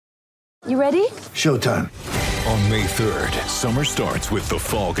You ready? Showtime. On May 3rd, summer starts with The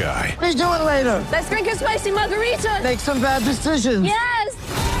Fall Guy. Let's do it later. Let's drink a spicy margarita. Make some bad decisions.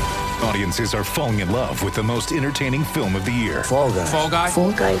 Yes! Audiences are falling in love with the most entertaining film of the year. Fall Guy. Fall Guy?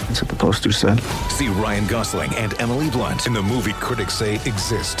 Fall guy. That's what the poster said. See Ryan Gosling and Emily Blunt in the movie critics say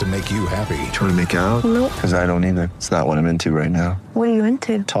exists to make you happy. Trying to make it out? Nope. Because I don't either. It's not what I'm into right now. What are you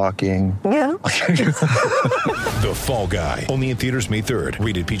into? Talking. Yeah. The Fall Guy. Only in theaters May 3rd.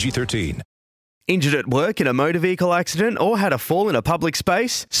 Rated PG-13. Injured at work in a motor vehicle accident or had a fall in a public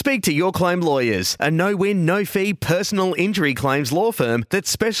space? Speak to Your Claim Lawyers, a no-win, no-fee personal injury claims law firm that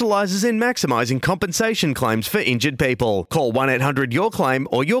specialises in maximising compensation claims for injured people. Call 1-800-YOUR-CLAIM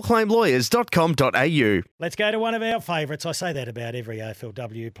or yourclaimlawyers.com.au. Let's go to one of our favourites. I say that about every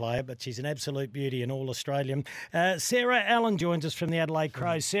AFLW player, but she's an absolute beauty and all-Australian. Sarah Allen joins us from the Adelaide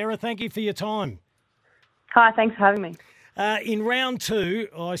Crows. Sarah, thank you for your time. Hi, thanks for having me. In round two,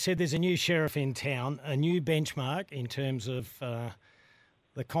 I said there's a new sheriff in town, a new benchmark in terms of the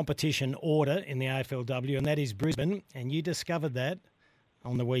competition order in the AFLW, and that is Brisbane. And you discovered that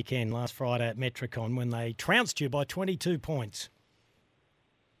on the weekend, last Friday at Metricon, when they trounced you by 22 points.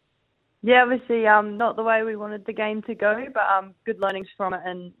 Yeah, obviously not the way we wanted the game to go, but good learnings from it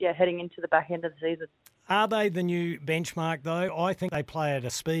and, heading into the back end of the season. Are they the new benchmark, though? I think they play at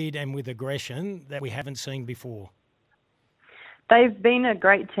a speed and with aggression that we haven't seen before. They've been a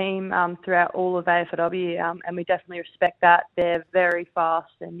great team throughout all of AFLW, and we definitely respect that. They're very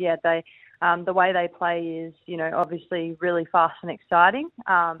fast, and they, the way they play is, obviously really fast and exciting.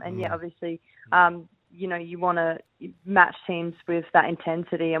 Obviously, you want to match teams with that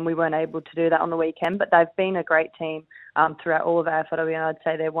intensity, and we weren't able to do that on the weekend. But they've been a great team throughout all of AFLW, and I'd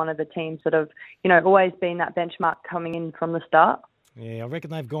say they're one of the teams that have, always been that benchmark coming in from the start. Yeah, I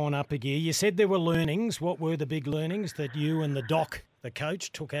reckon they've gone up a gear. You said there were learnings. What were the big learnings that you and the doc, the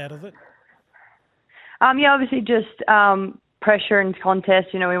coach, took out of it? Obviously just pressure and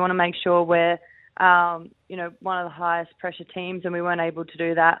contest. We want to make sure we're, one of the highest pressure teams, and we weren't able to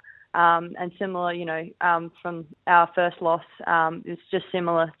do that. And similar, from our first loss, it's just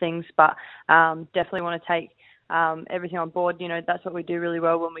similar things, but definitely want to take everything on board. That's what we do really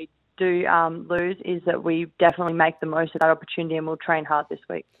well when we do lose, is that we definitely make the most of that opportunity, and we'll train hard this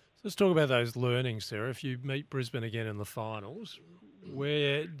week. Let's talk about those learnings, Sarah. If you meet Brisbane again in the finals,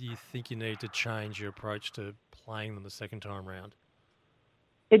 where do you think you need to change your approach to playing them the second time round?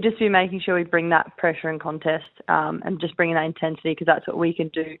 It'd just be making sure we bring that pressure and contest and just bringing that intensity, because that's what we can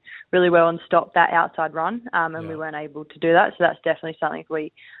do really well and stop that outside run, we weren't able to do that. So that's definitely something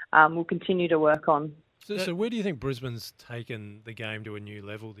we will continue to work on. So where do you think Brisbane's taken the game to a new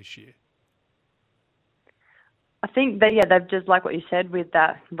level this year? I think that, they've just, like what you said, with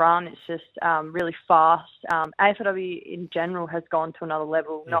that run, it's just really fast. AFLW in general has gone to another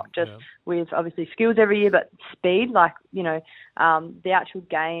level, not just with obviously skills every year, but speed. Like, the actual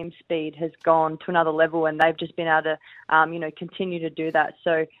game speed has gone to another level, and they've just been able to, continue to do that.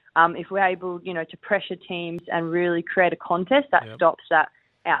 So if we're able, to pressure teams and really create a contest, that stops that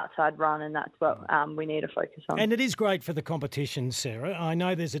outside run, and that's what we need to focus on. And it is great for the competition, Sarah. I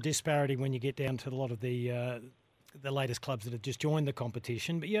know there's a disparity when you get down to a lot of the latest clubs that have just joined the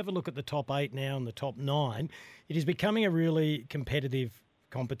competition, but you have a look at the top 8 now and the top 9. It is becoming a really competitive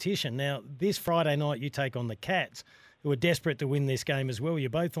competition. Now, this Friday night you take on the Cats, who are desperate to win this game as well.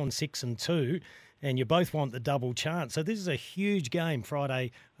 You're both on 6 and 2, and you both want the double chance. So this is a huge game Friday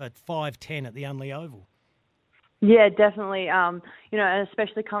at 5:10 at the Unley Oval. Yeah, definitely. And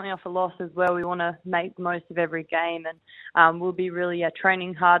especially coming off a loss as well, we want to make the most of every game, and we'll be really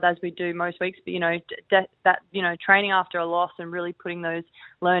training hard as we do most weeks. But training after a loss and really putting those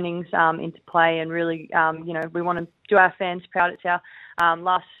learnings into play, and really, we want to do our fans proud. It's our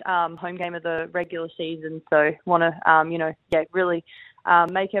last home game of the regular season, so want to, really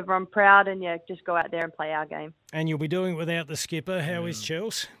make everyone proud, and just go out there and play our game. And you'll be doing it without the skipper. How is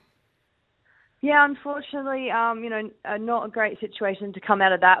Chelsea? Yeah, unfortunately, not a great situation to come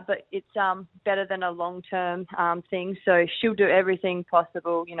out of that, but it's better than a long-term thing. So she'll do everything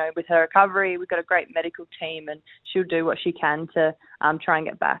possible, with her recovery. We've got a great medical team, and she'll do what she can to try and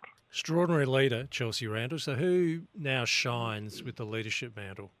get back. Extraordinary leader, Chelsea Randall. So who now shines with the leadership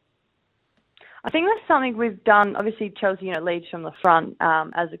mantle? I think that's something we've done. Obviously, Chelsea, leads from the front,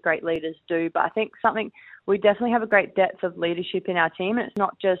 as the great leaders do. But I think we definitely have a great depth of leadership in our team. And it's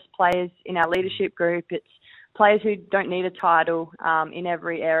not just players in our leadership group. It's players who don't need a title in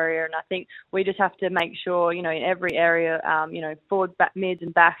every area. And I think we just have to make sure, in every area, forward, back, mids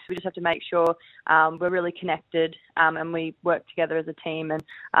and backs, we just have to make sure we're really connected and we work together as a team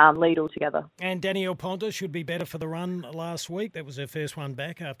and lead all together. And Danielle Ponta should be better for the run last week. That was her first one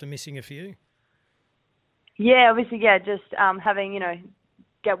back after missing a few. Yeah, obviously, just having,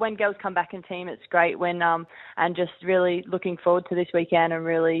 when girls come back in team, it's great when and just really looking forward to this weekend and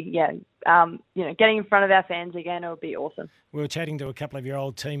really, getting in front of our fans again. It would be awesome. We were chatting to a couple of your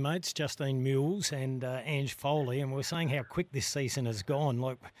old teammates, Justine Mules and Ange Foley, and we were saying how quick this season has gone.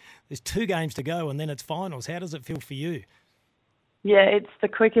 Like, there's 2 games to go and then it's finals. How does it feel for you? Yeah, it's the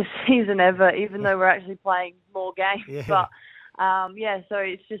quickest season ever, even though we're actually playing more games. Yeah. But so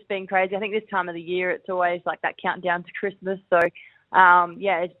it's just been crazy. I think this time of the year, it's always like that countdown to Christmas. So,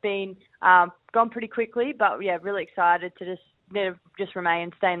 it's been gone pretty quickly, but really excited to just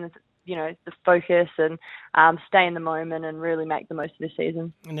remain, stay in the focus and stay in the moment and really make the most of this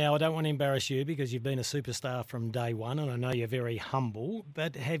season. Now, I don't want to embarrass you because you've been a superstar from day one, and I know you're very humble.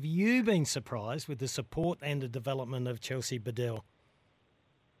 But have you been surprised with the support and the development of Chelsea Bedell?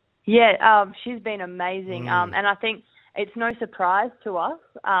 Yeah, she's been amazing, and I think it's no surprise to us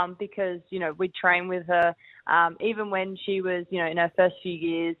because, we train with her even when she was, in her first few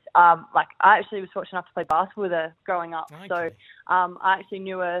years. I actually was fortunate enough to play basketball with her growing up. Okay. So I actually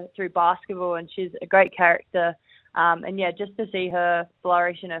knew her through basketball and she's a great character. Just to see her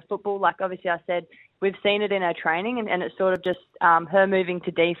flourish in her football, obviously I said, we've seen it in her training and it's sort of just her moving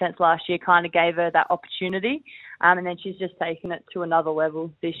to defence last year kind of gave her that opportunity. And then she's just taken it to another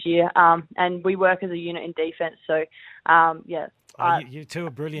level this year. And we work as a unit in defence. So, you two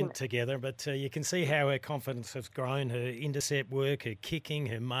are brilliant together, but you can see how her confidence has grown, her intercept work, her kicking,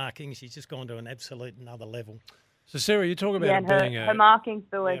 her marking. She's just gone to an absolute another level. So, Sarah, you talk about her marking's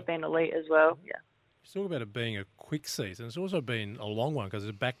always been elite as well. Yeah. You talk about it being a quick season. It's also been a long one because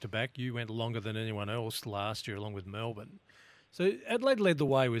it's back-to-back. You went longer than anyone else last year along with Melbourne. So Adelaide led the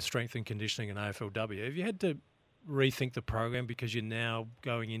way with strength and conditioning and AFLW. Have you had to rethink the program because you're now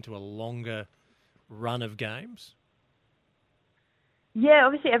going into a longer run of games? Yeah,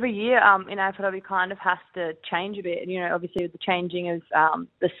 obviously every year in AFLW kind of has to change a bit. Obviously with the changing of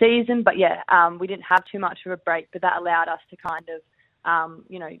the season, but we didn't have too much of a break, but that allowed us to kind of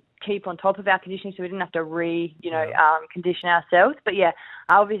keep on top of our conditioning, so we didn't have to condition ourselves. But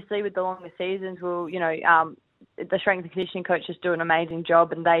obviously with the longer seasons, the strength and conditioning coaches do an amazing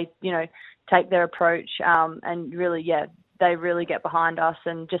job, and they, take their approach and really, they really get behind us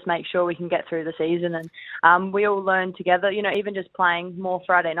and just make sure we can get through the season. And we all learn together, even just playing more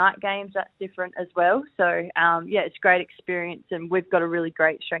Friday night games, that's different as well. So, it's a great experience, and we've got a really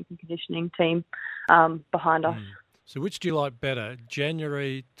great strength and conditioning team behind us. So which do you like better,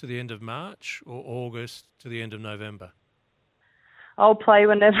 January to the end of March or August to the end of November? I'll play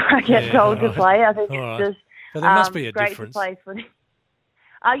whenever I get told to play. I think just but there must be a great difference. To play for.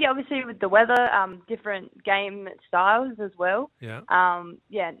 Obviously with the weather, different game styles as well. Yeah.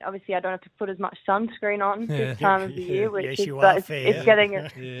 Obviously I don't have to put as much sunscreen on this time of the year, which is it's getting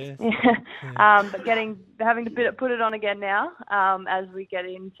it. But having to put it on again now as we get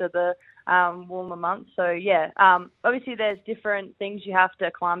into the warmer months. So obviously there's different things you have to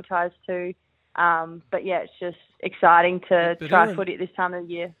acclimatise to. It's just exciting to try footy at this time of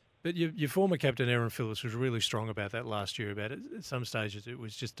the year. But your former captain, Erin Phillips, was really strong about that last year. About it, at some stages, it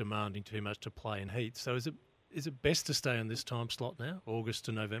was just demanding too much to play in heat. So is it best to stay on this time slot now, August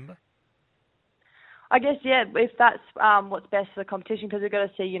to November? I guess, if that's what's best for the competition, because we've got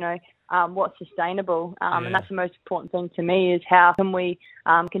to see, what's sustainable. And that's the most important thing to me is how can we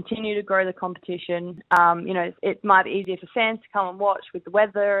continue to grow the competition. It might be easier for fans to come and watch with the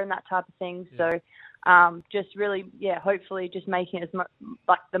weather and that type of thing. Yeah. So just really, hopefully just making it as much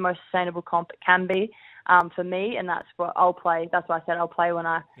like the most sustainable comp it can be for me. And that's what I'll play. That's why I said I'll play when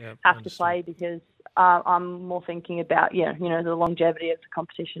I have to play, because I'm more thinking about, the longevity of the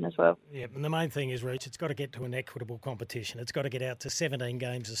competition as well. Yeah, and the main thing is, Reach, it's got to get to an equitable competition. It's got to get out to 17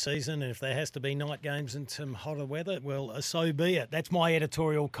 games a season, and if there has to be night games and some hotter weather, well, so be it. That's my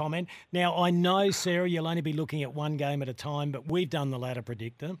editorial comment. Now, I know, Sarah, you'll only be looking at one game at a time, but we've done the ladder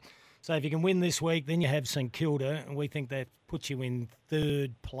predictor. So if you can win this week, then you have St Kilda, and we think that puts you in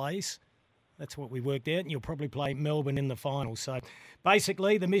third place. That's what we worked out, and you'll probably play Melbourne in the final. So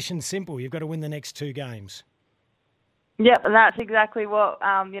basically, the mission's simple. You've got to win the next 2 games. Yep, and that's exactly what,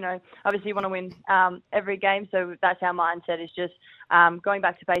 obviously you want to win every game. So that's our mindset, is just going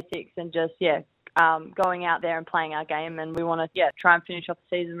back to basics and just, going out there and playing our game. And we want to, try and finish off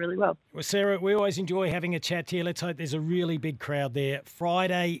the season really well. Well, Sarah, we always enjoy having a chat here. Let's hope there's a really big crowd there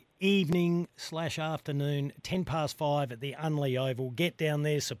Friday evening/afternoon, 5:10 at the Unley Oval. Get down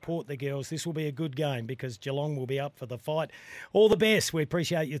there, support the girls. This will be a good game because Geelong will be up for the fight. All the best. We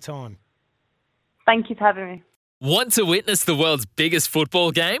appreciate your time. Thank you for having me. Want to witness the world's biggest football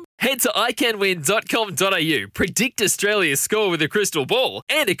game? Head to iCanWin.com.au, predict Australia's score with a crystal ball,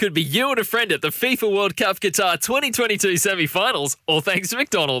 and it could be you and a friend at the FIFA World Cup Qatar 2022 semi-finals, all thanks to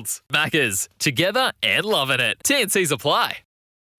McDonald's. Maccas, together and loving it. TNCs apply.